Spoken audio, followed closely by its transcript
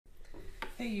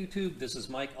Hey YouTube, this is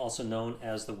Mike, also known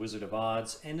as the Wizard of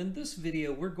Odds, and in this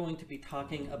video we're going to be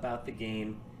talking about the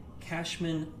game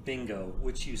Cashman Bingo,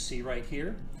 which you see right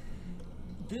here.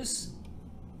 This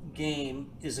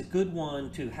game is a good one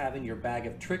to have in your bag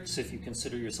of tricks if you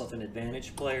consider yourself an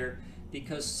advantage player,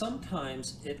 because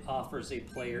sometimes it offers a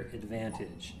player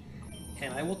advantage.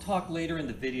 And I will talk later in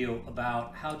the video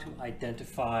about how to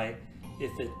identify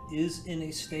if it is in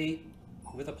a state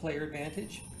with a player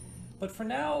advantage. But for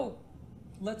now,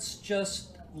 let's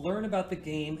just learn about the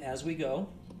game as we go.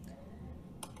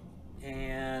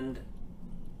 And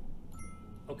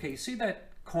okay, you see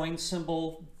that coin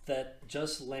symbol that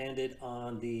just landed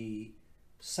on the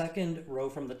second row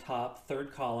from the top,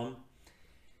 third column?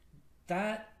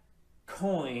 That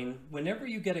coin, whenever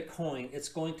you get a coin, it's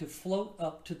going to float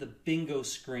up to the bingo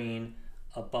screen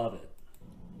above it.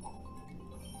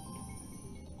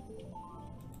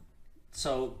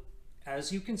 So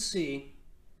as you can see,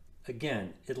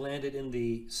 again, it landed in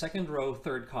the second row,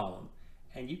 third column,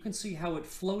 and you can see how it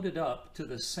floated up to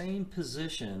the same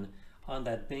position on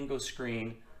that bingo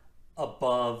screen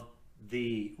above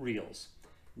the reels.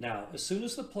 Now, as soon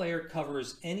as the player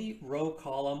covers any row,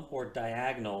 column, or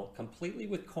diagonal completely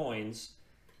with coins,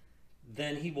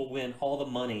 then he will win all the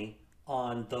money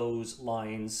on those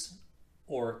lines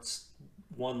or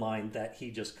one line that he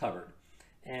just covered.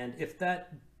 And if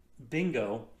that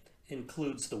bingo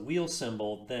includes the wheel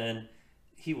symbol, then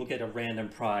he will get a random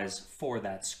prize for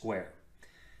that square.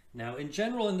 Now, in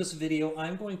general, in this video,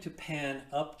 I'm going to pan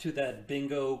up to that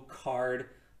bingo card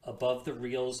above the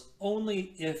reels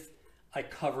only if I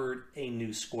covered a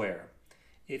new square.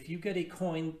 If you get a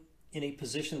coin in a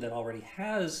position that already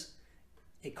has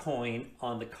a coin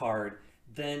on the card,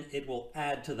 then it will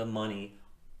add to the money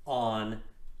on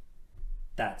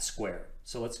that square.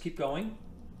 So let's keep going.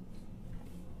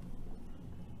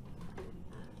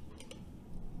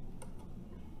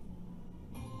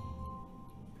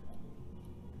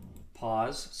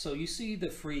 Pause. So you see the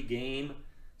free game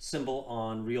symbol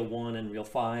on reel 1 and reel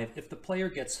 5. If the player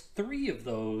gets 3 of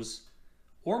those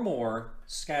or more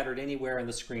scattered anywhere on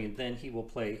the screen, then he will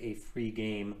play a free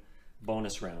game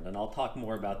bonus round. And I'll talk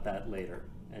more about that later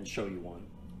and show you one.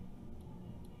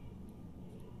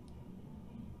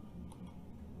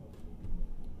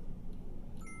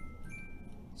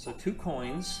 So 2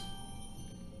 coins,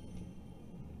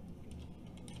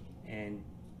 and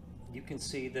you can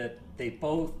see that they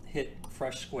both hit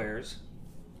fresh squares.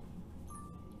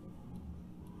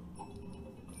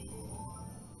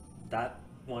 That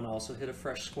one also hit a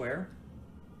fresh square.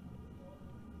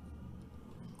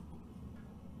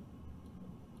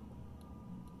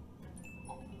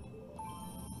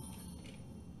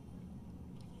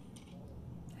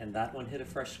 And that one hit a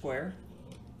fresh square.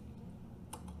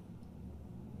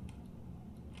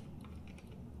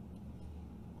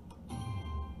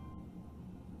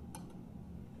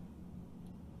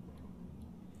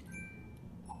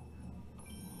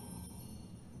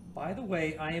 By the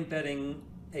way, I am betting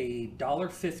a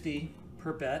 $1.50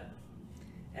 per bet,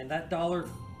 and that dollar,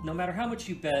 no matter how much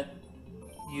you bet,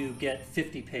 you get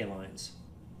 50 pay lines.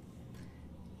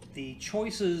 The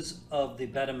choices of the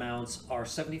bet amounts are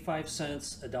 75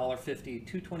 cents, $1.50,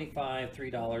 $2.25,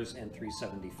 $3, and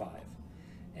 $3.75.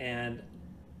 And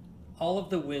all of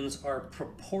the wins are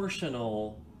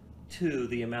proportional to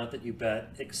the amount that you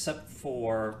bet, except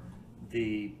for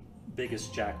the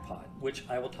biggest jackpot, which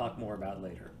I will talk more about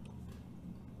later.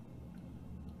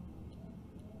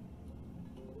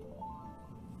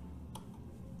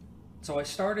 So I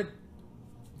started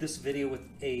this video with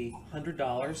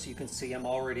 $100. You can see I'm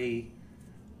already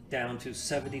down to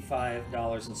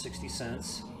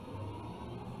 $75.60.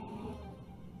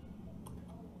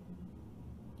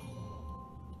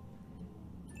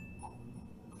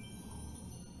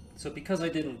 So because I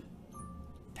didn't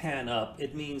pan up,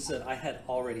 it means that I had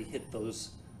already hit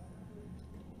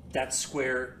that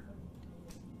square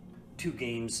 2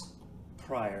 games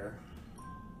prior.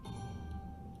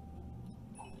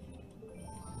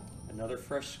 Another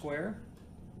fresh square.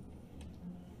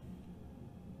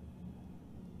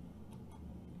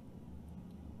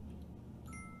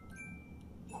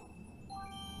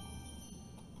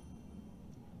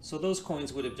 So those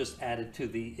coins would have just added to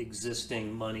the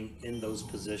existing money in those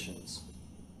positions,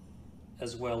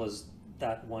 as well as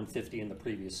that 150 in the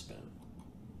previous spin.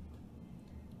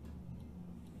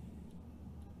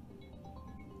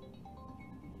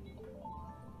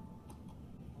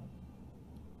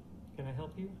 Can I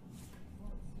help you?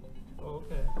 Oh,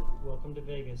 okay. Welcome to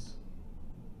Vegas.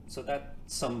 So that's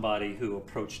somebody who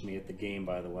approached me at the game,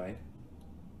 by the way.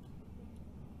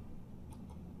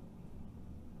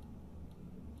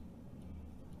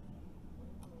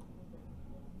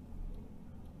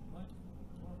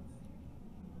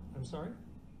 I'm sorry?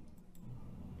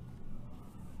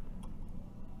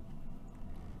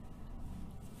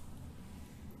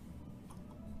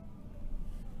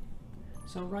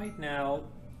 So right now,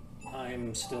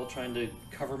 I'm still trying to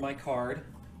cover my card.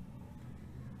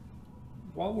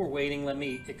 While we're waiting, let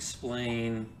me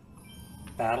explain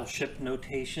battleship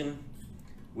notation,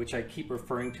 which I keep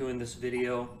referring to in this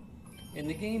video. In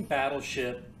the game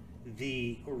Battleship,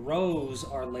 the rows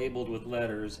are labeled with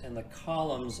letters and the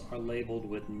columns are labeled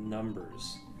with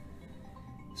numbers.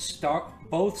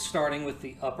 Both starting with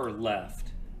the upper left.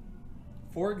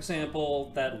 For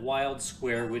example, that wild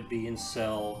square would be in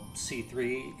cell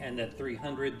C3, and that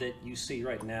 300 that you see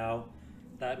right now,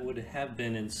 that would have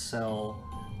been in cell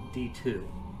D2.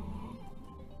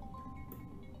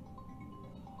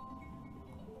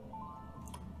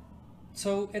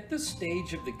 So at this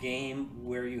stage of the game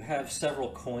where you have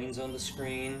several coins on the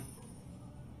screen,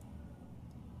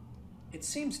 it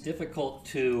seems difficult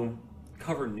to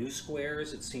cover new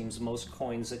squares. It seems most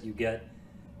coins that you get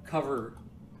cover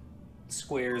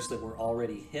squares that were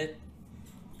already hit.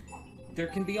 There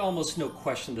can be almost no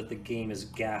question that the game is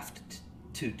gaffed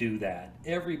to do that.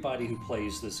 Everybody who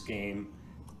plays this game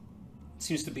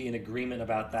seems to be in agreement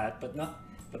about that, but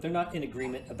they're not in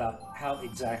agreement about how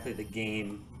exactly the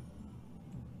game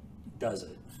does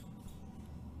it.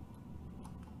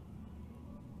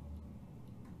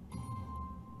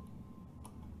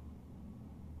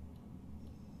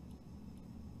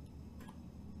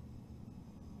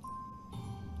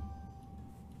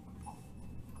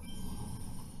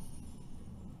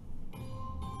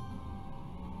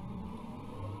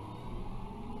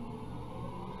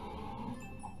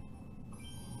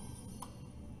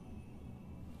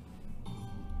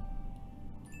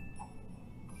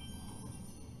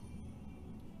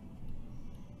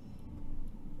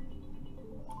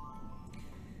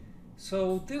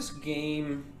 So this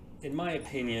game, in my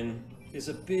opinion, is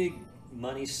a big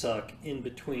money suck in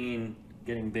between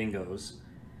getting bingos.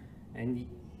 And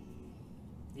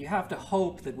you have to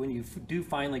hope that when you do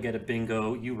finally get a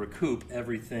bingo, you recoup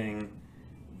everything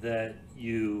that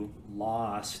you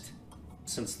lost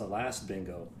since the last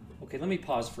bingo. Okay, let me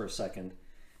pause for a second.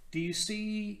 Do you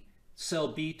see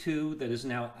cell B2 that is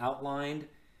now outlined?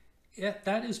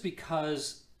 That is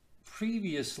because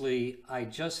previously I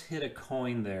just hit a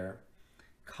coin there,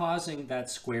 causing that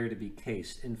square to be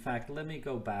cased. In fact, let me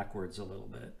go backwards a little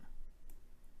bit.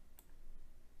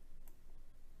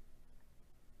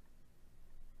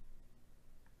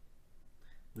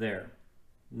 There.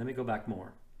 Let me go back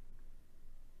more.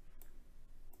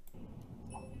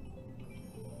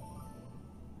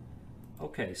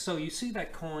 Okay, so you see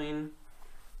that coin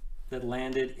that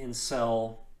landed in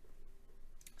cell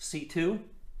C2?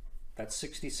 That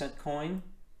 60-cent coin?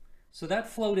 So that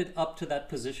floated up to that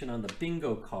position on the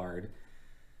bingo card,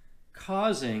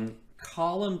 causing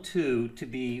column 2 to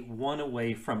be one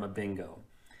away from a bingo.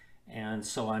 And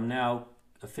so I'm now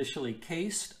officially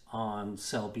cased on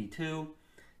cell B2.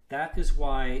 That is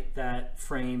why that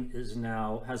frame is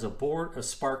now has a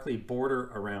sparkly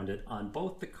border around it on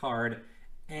both the card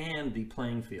and the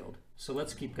playing field. So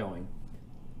let's keep going.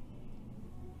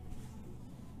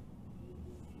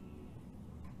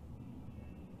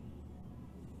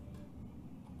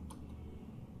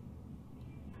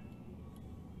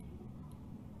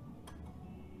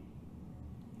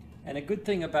 And a good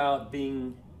thing about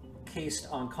being cased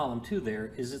on column 2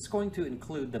 there is it's going to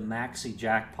include the maxi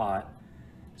jackpot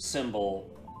symbol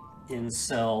in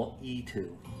cell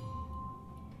E2.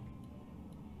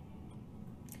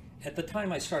 At the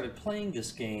time I started playing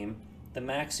this game, the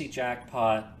maxi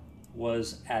jackpot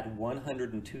was at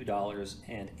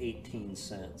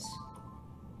 $102.18.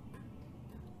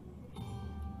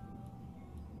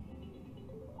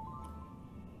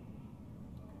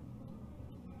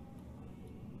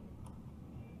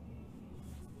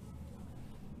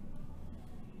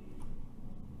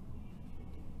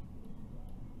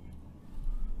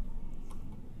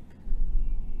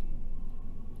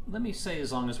 Let me say,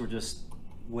 as long as we're just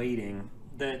waiting,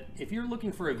 that if you're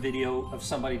looking for a video of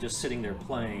somebody just sitting there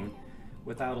playing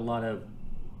without a lot of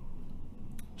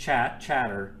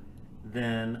chatter,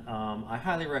 then I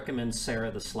highly recommend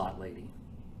Sarah the Slot Lady.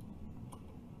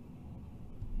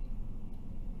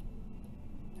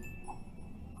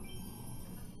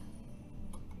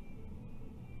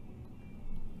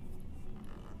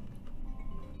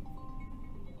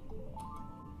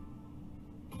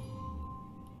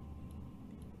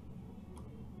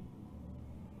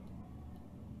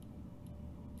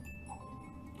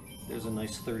 There's a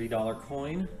nice $30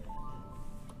 coin.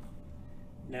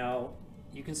 Now,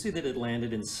 you can see that it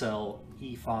landed in cell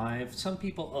E5. Some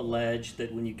people allege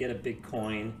that when you get a big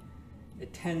coin,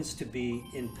 it tends to be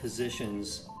in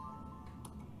positions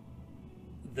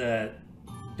that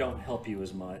don't help you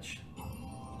as much.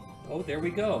 Oh, there we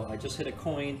go. I just hit a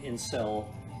coin in cell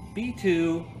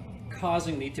B2,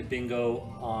 causing me to bingo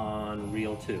on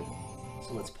reel 2.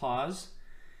 So let's pause.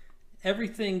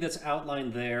 Everything that's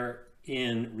outlined there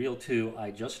in reel 2, I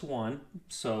just won.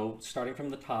 So starting from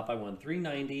the top, I won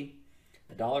 $3.90,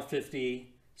 $1.50,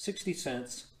 60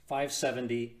 cents,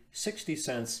 $5.70, 60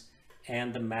 cents,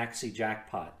 and the maxi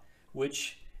jackpot,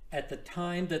 which at the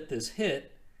time that this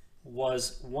hit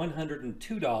was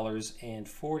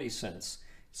 $102.40.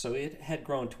 So it had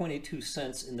grown 22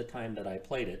 cents in the time that I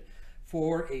played it,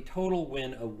 for a total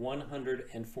win of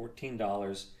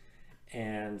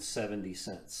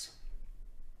 $114.70.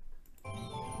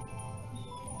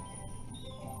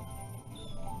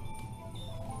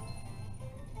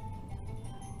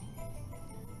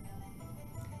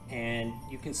 And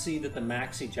you can see that the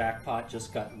maxi jackpot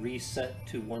just got reset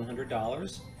to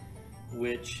 $100,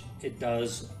 which it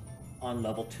does on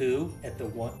level 2 at the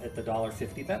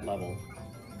 $1.50 bet level.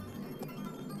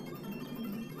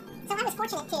 So I was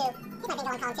fortunate to hit my bingo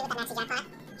on column 2 with that maxi jackpot,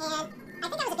 and I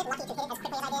think I was a bit lucky to hit it as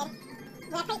quickly as I did.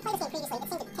 When I played this game previously, it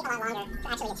seemed to take a lot longer to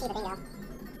actually achieve a bingo.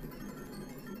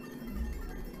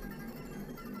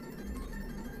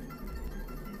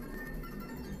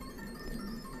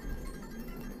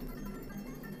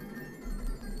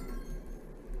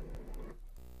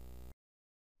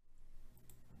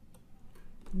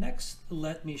 Next,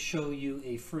 let me show you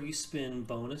a free spin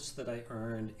bonus that I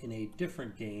earned in a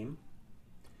different game.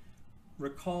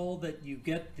 Recall that you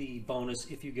get the bonus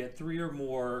if you get 3 or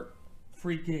more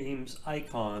free games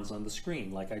icons on the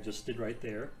screen, like I just did right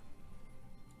there.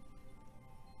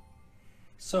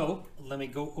 So let me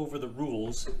go over the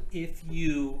rules. If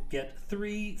you get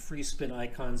 3 free spin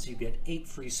icons, you get 8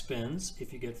 free spins.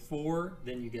 If you get 4,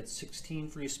 then you get 16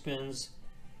 free spins.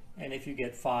 And if you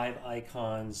get 5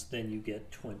 icons, then you get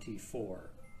 24.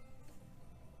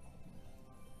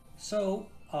 So,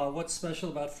 what's special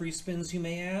about free spins, you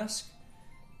may ask?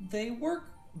 They work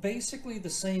basically the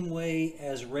same way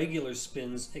as regular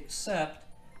spins, except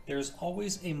there's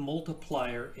always a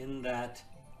multiplier in that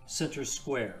center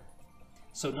square.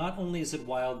 So not only is it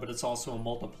wild, but it's also a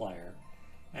multiplier.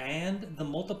 And the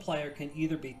multiplier can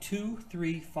either be 2,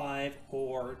 3, 5,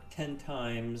 or 10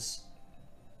 times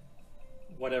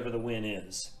whatever the win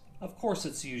is. Of course,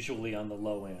 it's usually on the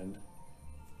low end.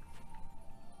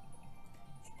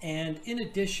 And in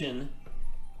addition,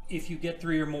 if you get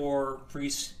 3 or more free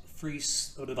spin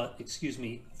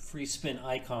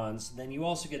icons, then you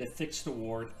also get a fixed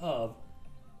award of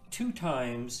 2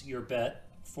 times your bet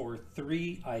for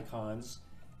 3 icons,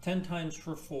 10 times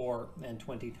for 4, and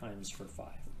 20 times for 5.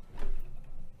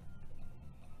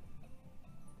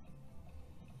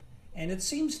 And it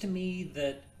seems to me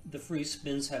that the free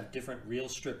spins have different reel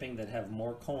stripping that have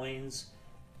more coins.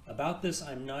 About this,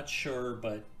 I'm not sure,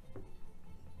 but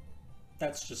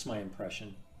that's just my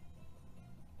impression.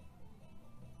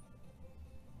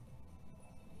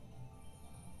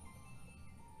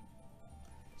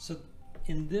 So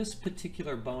in this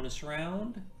particular bonus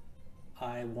round,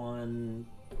 I won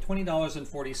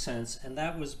 $20.40, and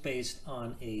that was based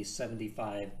on a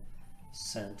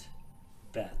 75-cent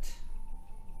bet.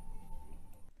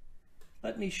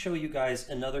 Let me show you guys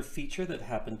another feature that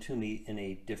happened to me in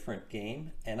a different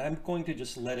game, and I'm going to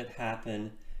just let it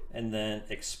happen and then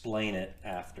explain it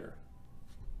after.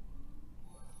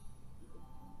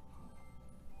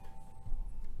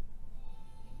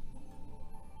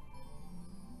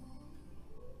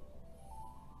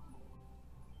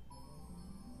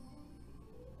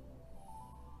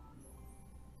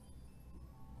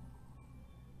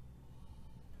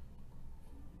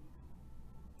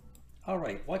 All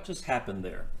right, what just happened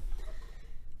there?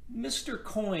 Mr.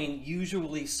 Coin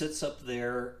usually sits up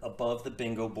there above the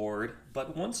bingo board,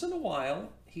 but once in a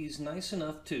while, he's nice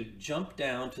enough to jump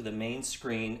down to the main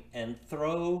screen and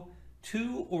throw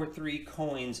 2 or 3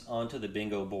 coins onto the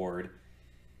bingo board.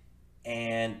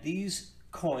 And these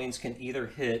coins can either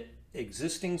hit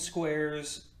existing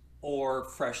squares or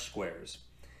fresh squares.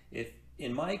 If,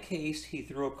 in my case, he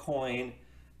threw a coin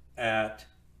at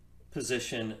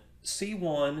position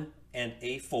C1 and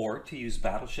A4, to use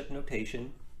battleship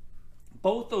notation.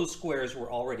 Both those squares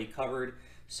were already covered,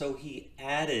 so he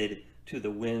added to the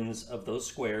wins of those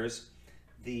squares.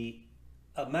 The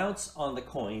amounts on the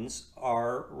coins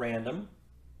are random,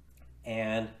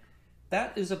 and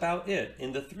that is about it.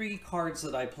 In the 3 cards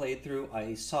that I played through,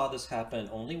 I saw this happen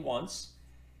only once,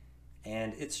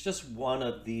 and it's just one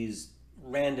of these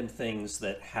random things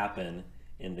that happen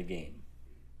in the game.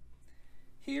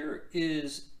 Here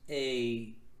is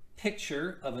a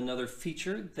picture of another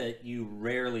feature that you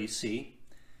rarely see.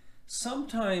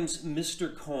 Sometimes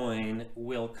Mr. Coin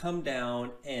will come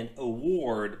down and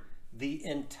award the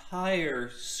entire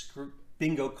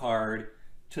bingo card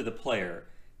to the player.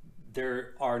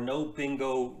 There are no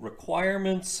bingo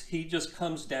requirements. He just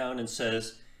comes down and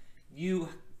says, you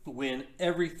win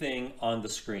everything on the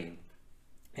screen.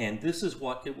 And this is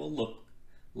what it will look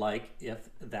like if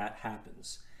that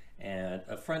happens. And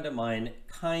a friend of mine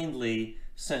kindly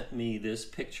sent me this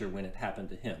picture when it happened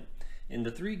to him. In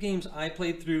the 3 games I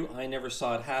played through, I never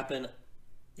saw it happen.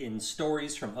 In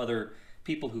stories from other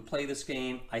people who play this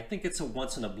game, I think it's a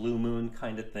once in a blue moon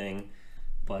kind of thing,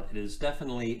 but it is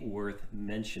definitely worth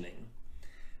mentioning.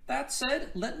 That said,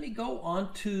 let me go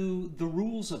on to the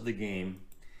rules of the game.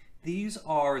 These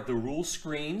are the rule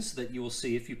screens that you will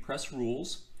see if you press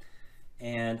rules.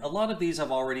 And a lot of these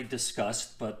I've already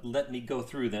discussed, but let me go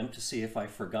through them to see if I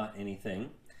forgot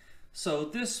anything. So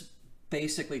this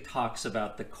basically talks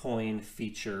about the coin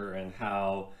feature and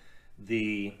how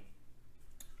the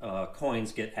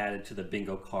coins get added to the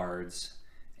bingo cards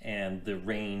and the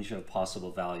range of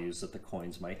possible values that the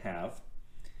coins might have.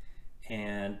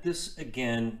 And this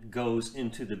again goes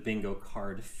into the bingo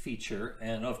card feature.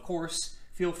 And of course,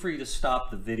 feel free to stop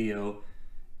the video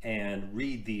and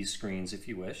read these screens if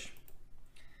you wish.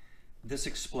 This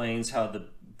explains how the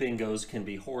bingos can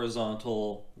be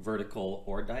horizontal, vertical,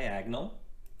 or diagonal.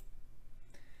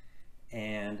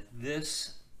 And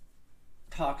this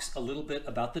talks a little bit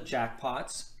about the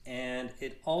jackpots, and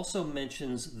it also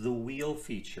mentions the wheel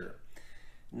feature.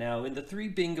 Now, in the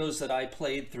 3 bingos that I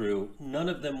played through, none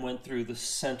of them went through the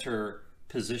center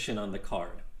position on the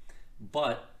card.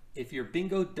 But if your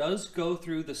bingo does go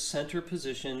through the center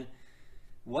position,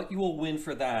 what you will win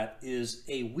for that is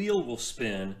a wheel will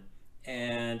spin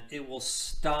and it will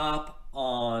stop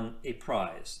on a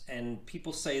prize. And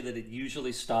people say that it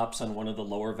usually stops on one of the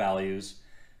lower values.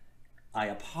 I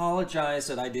apologize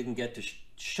that I didn't get to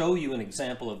show you an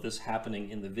example of this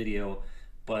happening in the video,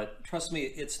 but trust me,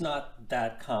 it's not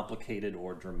that complicated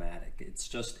or dramatic. It's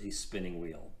just a spinning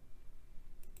wheel.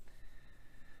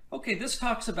 Okay, this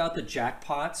talks about the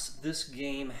jackpots. This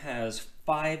game has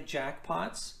 5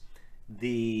 jackpots: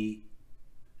 the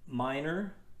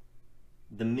minor,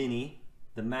 the mini,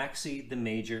 the maxi, the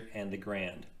major, and the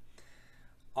grand.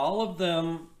 All of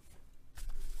them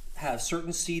have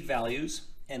certain seed values,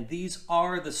 and these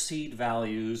are the seed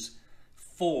values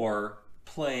for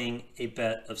playing a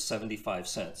bet of 75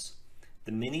 cents.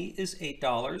 The mini is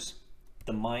 $8,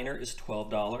 the minor is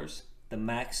 $12, the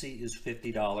maxi is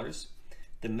 $50,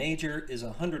 the major is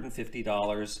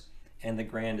 $150, and the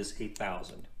grand is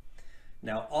 $8,000.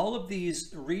 Now, all of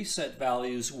these reset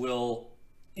values will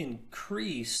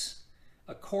increase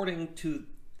according to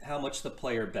how much the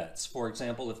player bets. For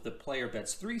example, if the player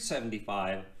bets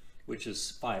 $3.75, which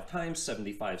is 5 times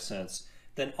 75 cents,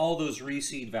 then all those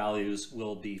reseed values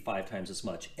will be 5 times as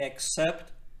much,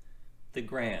 except the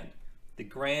grand. The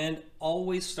grand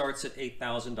always starts at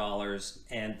 $8,000,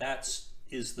 and that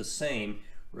is the same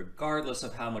regardless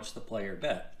of how much the player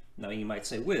bet. Now you might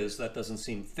say, Wiz, that doesn't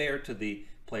seem fair to the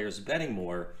players betting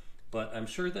more, but I'm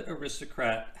sure that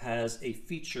Aristocrat has a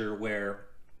feature where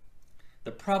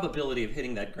the probability of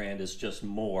hitting that grand is just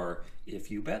more if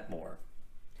you bet more.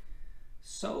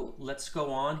 So let's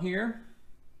go on here.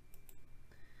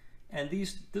 And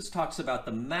this talks about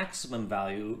the maximum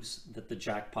values that the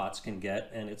jackpots can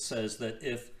get, and it says that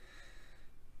if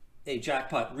a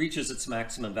jackpot reaches its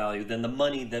maximum value, then the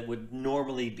money that would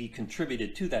normally be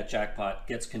contributed to that jackpot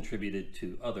gets contributed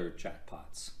to other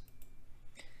jackpots.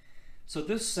 So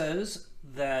this says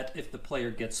that if the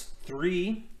player gets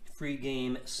 3 free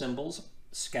game symbols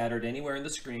scattered anywhere in the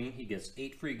screen, he gets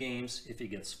 8 free games. If he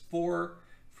gets 4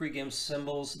 free game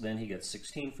symbols, then he gets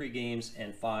 16 free games,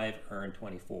 and 5 earn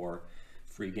 24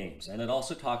 free games. And it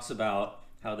also talks about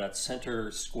how that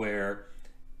center square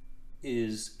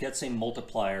gets a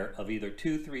multiplier of either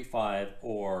 2, 3, 5,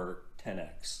 or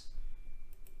 10x.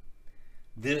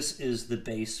 This is the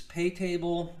base pay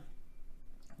table,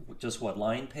 just what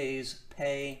line pays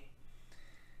pay,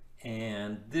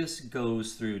 and this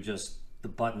goes through just the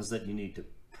buttons that you need to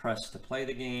press to play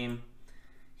the game.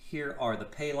 Here are the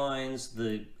pay lines.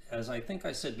 As I think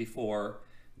I said before,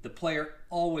 the player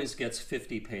always gets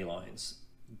 50 pay lines.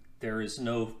 There is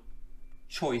no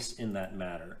choice in that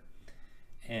matter.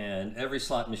 And every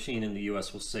slot machine in the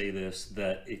US will say this,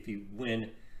 that if you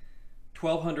win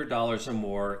 $1,200 or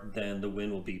more, then the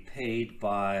win will be paid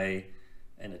by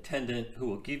an attendant who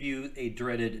will give you a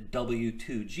dreaded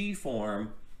W-2G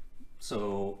form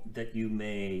so that you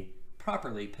may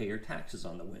properly pay your taxes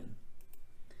on the win.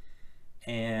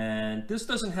 And this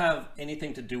doesn't have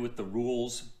anything to do with the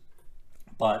rules.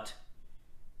 But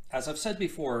as I've said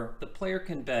before, the player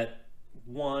can bet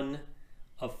one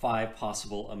of 5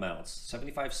 possible amounts: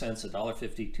 75 cents,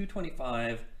 $1.50,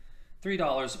 $2.25,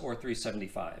 $3, or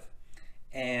 $3.75.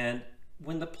 And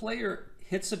when the player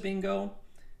hits a bingo,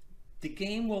 the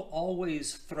game will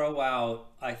always throw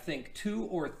out, I think, 2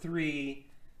 or 3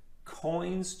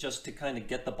 coins just to kind of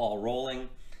get the ball rolling.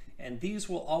 And these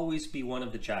will always be one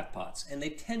of the jackpots. And they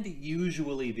tend to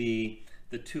usually be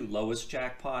the 2 lowest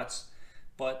jackpots.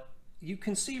 But you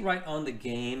can see right on the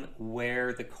game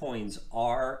where the coins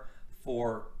are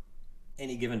for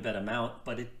any given bet amount,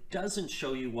 but it doesn't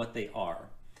show you what they are.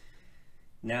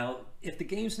 Now, if the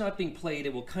game's not being played,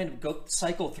 it will kind of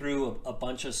cycle through a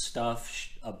bunch of stuff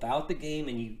about the game,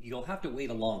 and you'll have to wait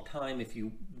a long time if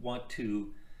you want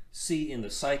to see in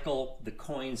the cycle the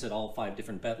coins at all 5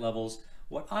 different bet levels.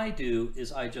 What I do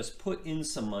is I just put in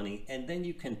some money, and then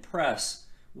you can press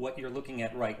what you're looking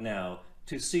at right now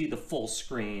to see the full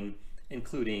screen,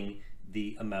 including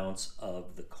the amounts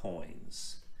of the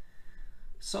coins.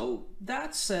 So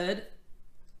that said,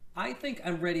 I think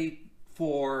I'm ready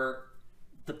for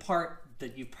the part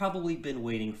that you've probably been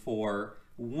waiting for.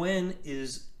 When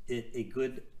is it a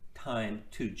good time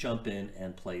to jump in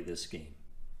and play this game?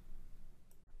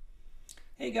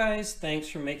 Hey guys, thanks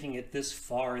for making it this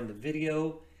far in the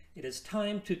video. It is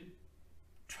time to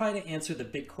try to answer the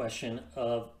big question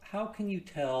of how can you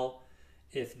tell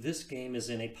if this game is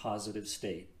in a positive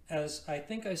state? As I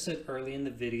think I said early in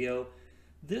the video,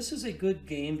 this is a good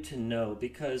game to know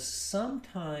because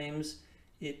sometimes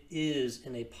it is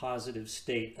in a positive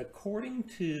state according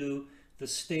to the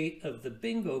state of the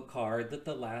bingo card that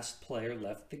the last player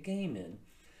left the game in.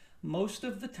 Most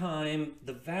of the time,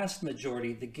 the vast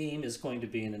majority, the game is going to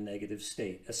be in a negative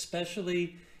state,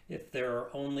 especially if there are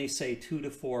only, say, 2 to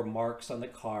 4 marks on the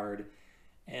card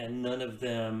and none of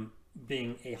them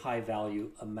being a high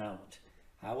value amount.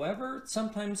 However,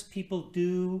 sometimes people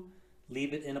do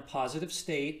leave it in a positive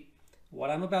state. What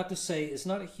I'm about to say is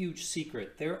not a huge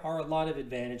secret. There are a lot of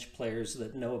advantage players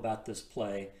that know about this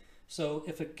play. So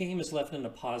if a game is left in a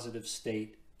positive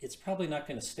state, it's probably not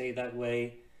going to stay that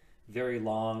way very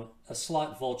long. A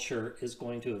slot vulture is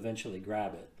going to eventually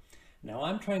grab it. Now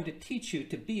I'm trying to teach you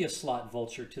to be a slot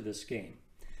vulture to this game.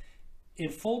 In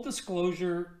full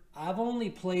disclosure, I've only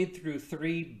played through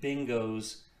 3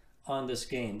 bingos on this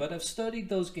game, but I've studied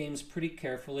those games pretty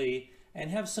carefully and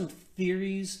have some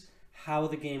theories how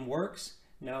the game works.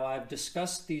 Now I've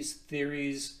discussed these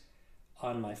theories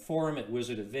on my forum at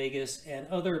Wizard of Vegas, and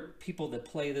other people that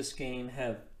play this game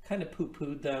have kind of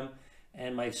poo-pooed them,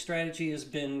 and my strategy has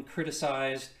been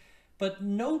criticized, but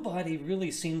nobody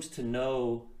really seems to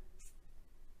know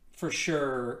for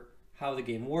sure how the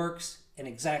game works and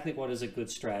exactly what is a good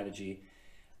strategy.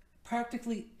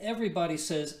 Practically everybody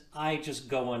says, I just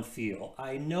go on feel.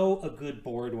 I know a good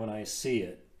board when I see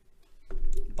it.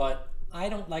 But I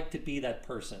don't like to be that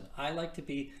person. I like to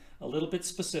be a little bit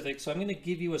specific, so I'm going to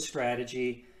give you a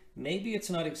strategy. Maybe it's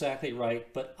not exactly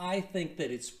right, but I think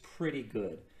that it's pretty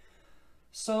good.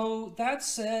 So that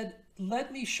said,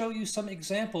 let me show you some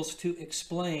examples to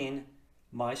explain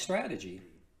my strategy.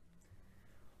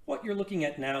 What you're looking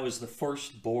at now is the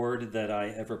first board that I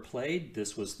ever played.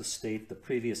 This was the state the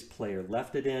previous player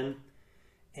left it in.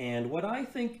 And what I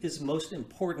think is most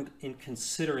important in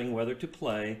considering whether to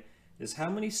play is how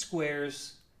many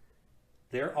squares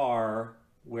there are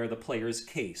where the player is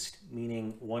cased,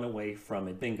 meaning one away from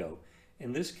a bingo.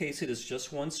 In this case, it is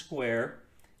just 1 square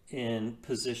in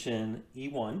position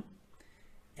E1.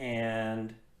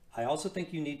 And I also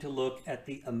think you need to look at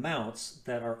the amounts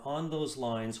that are on those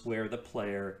lines where the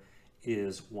player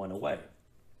is 1 away.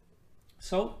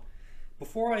 So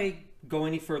before I go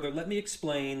any further, let me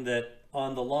explain that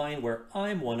on the line where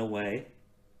I'm 1 away,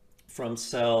 from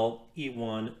cell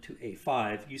E1 to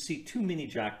A5, you see 2 mini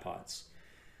jackpots.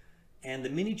 And the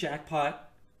mini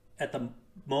jackpot at the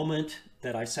moment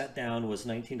that I sat down was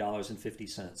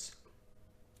 $19.50.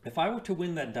 If I were to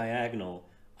win that diagonal,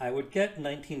 I would get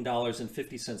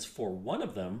 $19.50 for one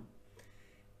of them.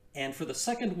 And for the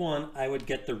second one, I would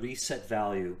get the reset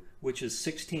value, which is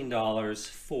 $16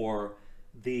 for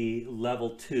the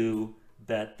level 2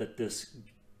 bet that this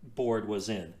board was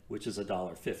in, which is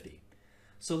 $1.50.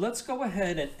 So let's go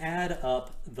ahead and add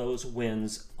up those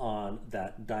wins on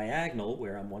that diagonal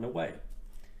where I'm 1 away.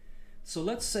 So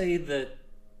let's say that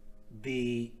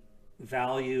the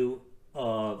value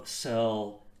of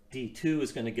cell D2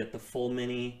 is going to get the full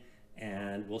mini,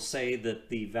 and we'll say that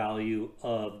the value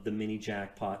of the mini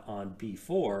jackpot on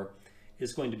B4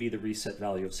 is going to be the reset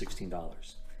value of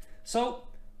 $16. So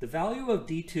the value of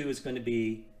D2 is going to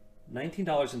be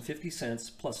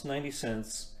 $19.50 plus 90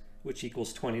 cents, which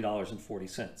equals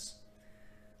 $20.40.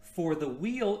 For the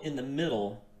wheel in the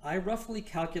middle, I roughly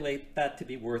calculate that to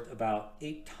be worth about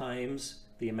 8 times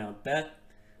the amount bet.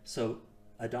 So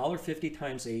 $1.50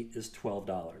 times 8 is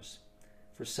 $12.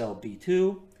 For cell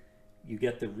B2, you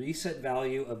get the reset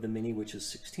value of the mini, which is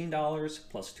 $16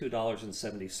 plus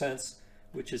 $2.70,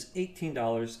 which is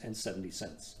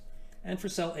 $18.70. And for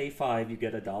cell A5, you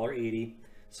get $1.80.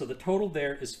 So the total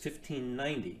there is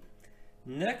 $15.90.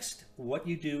 Next, what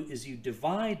you do is you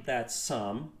divide that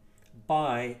sum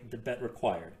by the bet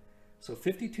required. So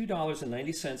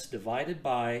 $52.90 divided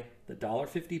by the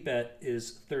 $1.50 bet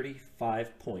is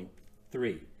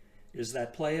 35.3. Is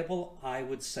that playable? I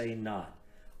would say not.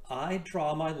 I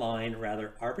draw my line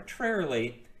rather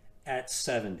arbitrarily at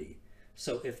 70.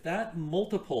 So if that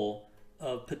multiple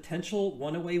of potential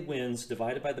one-away wins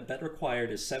divided by the bet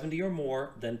required is 70 or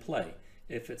more, then play.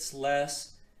 If it's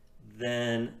less,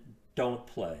 then don't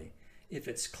play. If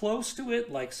it's close to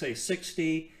it, like say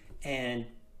 60, and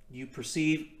you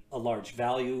perceive a large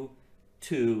value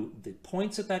to the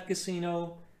points at that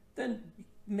casino, then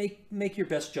make your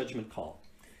best judgment call.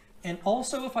 And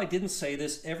also, if I didn't say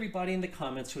this, everybody in the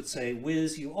comments would say,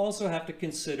 Wiz, you also have to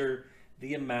consider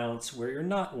the amounts where you're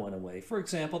not one away. For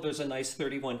example, there's a nice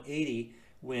 3180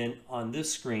 win on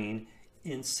this screen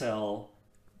in cell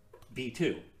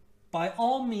B2. By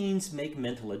all means, make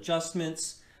mental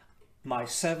adjustments. My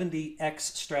 70x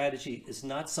strategy is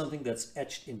not something that's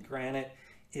etched in granite.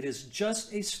 It is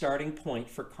just a starting point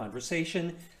for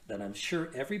conversation that I'm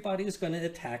sure everybody is going to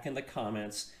attack in the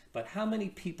comments. But how many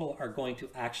people are going to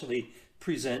actually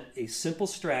present a simple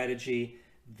strategy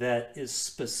that is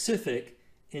specific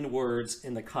in words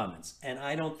in the comments? And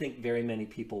I don't think very many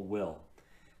people will.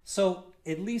 So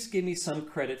at least give me some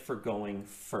credit for going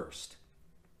first.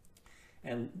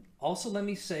 And also let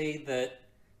me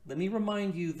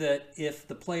remind you that if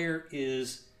the player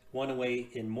is one away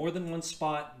in more than one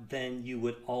spot, then you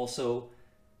would also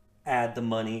add the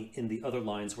money in the other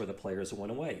lines where the player is one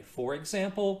away. For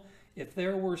example, if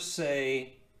there were,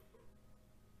 say,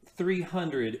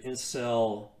 300 in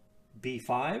cell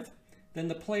B5, then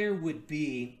the player would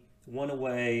be one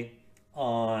away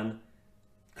on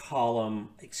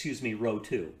row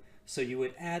 2. So you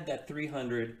would add that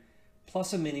 300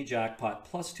 plus a mini jackpot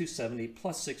plus 270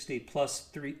 plus 60 plus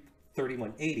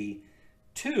 3180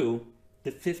 to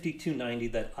the 5290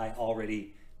 that I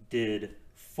already did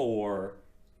for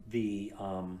the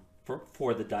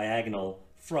diagonal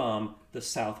from the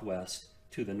southwest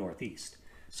to the northeast.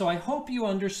 So I hope you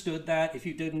understood that. If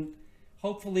you didn't,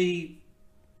 hopefully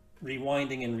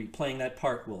rewinding and replaying that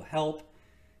part will help.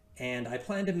 And I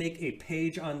plan to make a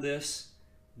page on this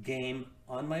game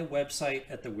on my website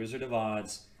at the Wizard of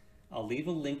Odds. I'll leave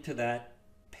a link to that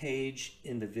page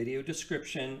in the video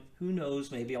description. Who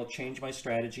knows, maybe I'll change my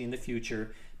strategy in the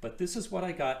future, but this is what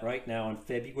I got right now on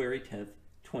February 10th,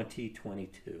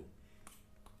 2022.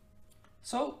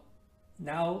 So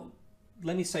now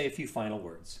let me say a few final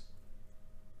words.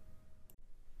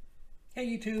 Hey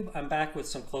YouTube, I'm back with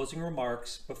some closing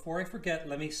remarks. Before I forget,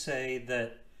 let me say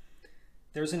that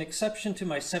there's an exception to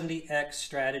my 70x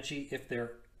strategy if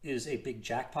there is a big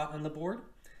jackpot on the board.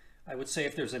 I would say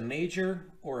if there's a major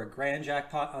or a grand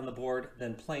jackpot on the board,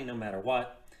 then play no matter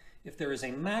what. If there is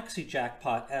a maxi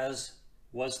jackpot, as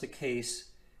was the case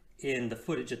in the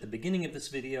footage at the beginning of this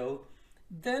video,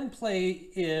 then play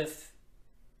if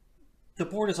the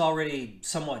board is already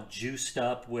somewhat juiced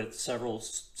up with several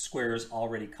squares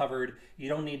already covered. You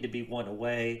don't need to be one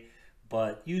away,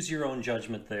 but use your own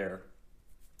judgment there.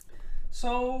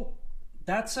 So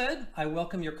that said, I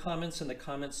welcome your comments in the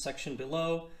comments section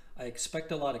below. I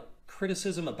expect a lot of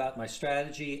criticism about my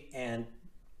strategy and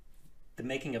the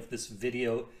making of this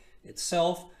video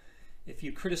itself. If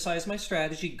you criticize my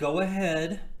strategy, go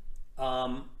ahead.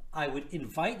 I would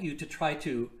invite you to try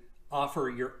to offer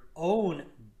your own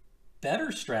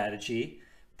better strategy,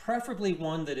 preferably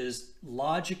one that is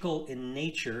logical in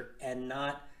nature and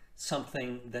not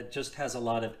something that just has a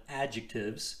lot of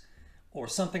adjectives, or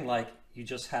something like you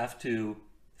just have to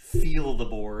feel the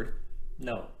board.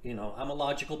 No, I'm a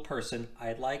logical person.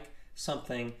 I'd like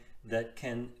something that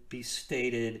can be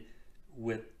stated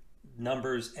with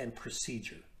numbers and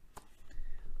procedure.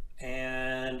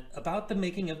 And about the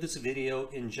making of this video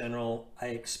in general, I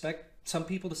expect some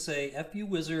people to say, F you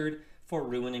Wizard for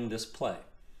ruining this play.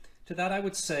 To that I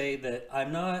would say that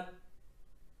I'm not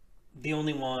the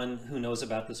only one who knows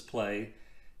about this play.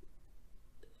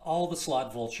 All the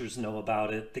slot vultures know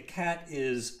about it. The cat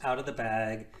is out of the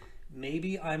bag.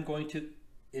 Maybe I'm going to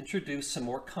introduce some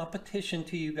more competition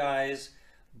to you guys,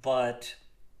 but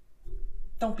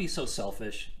don't be so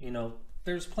selfish.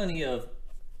 There's plenty of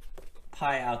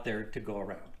pie out there to go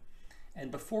around.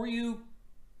 And before you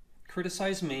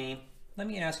criticize me, let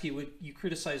me ask you, would you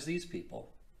criticize these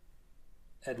people?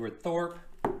 Edward Thorpe,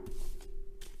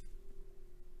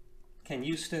 Ken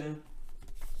Houston,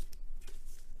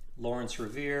 Lawrence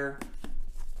Revere,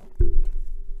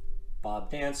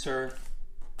 Bob Dancer,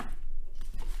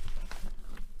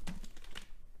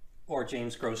 or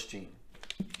James Grosjean.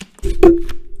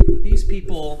 These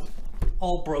people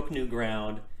all broke new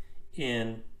ground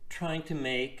in trying to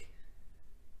make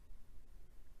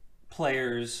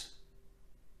players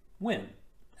win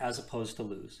as opposed to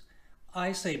lose.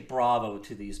 I say bravo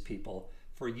to these people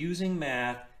for using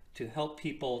math to help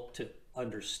people to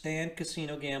understand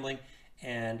casino gambling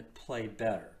and play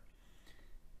better,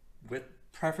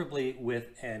 preferably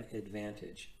with an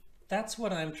advantage. That's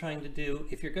what I'm trying to do.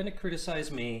 If you're going to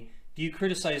criticize me, do you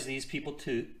criticize these people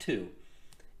too?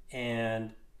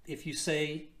 And if you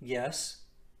say yes,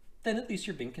 then at least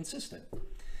you're being consistent.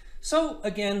 So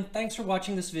again, thanks for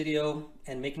watching this video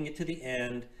and making it to the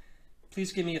end.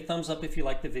 Please give me a thumbs up if you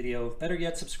like the video. Better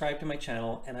yet, subscribe to my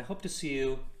channel, and I hope to see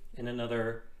you in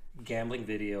another gambling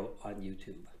video on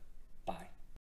YouTube. Bye.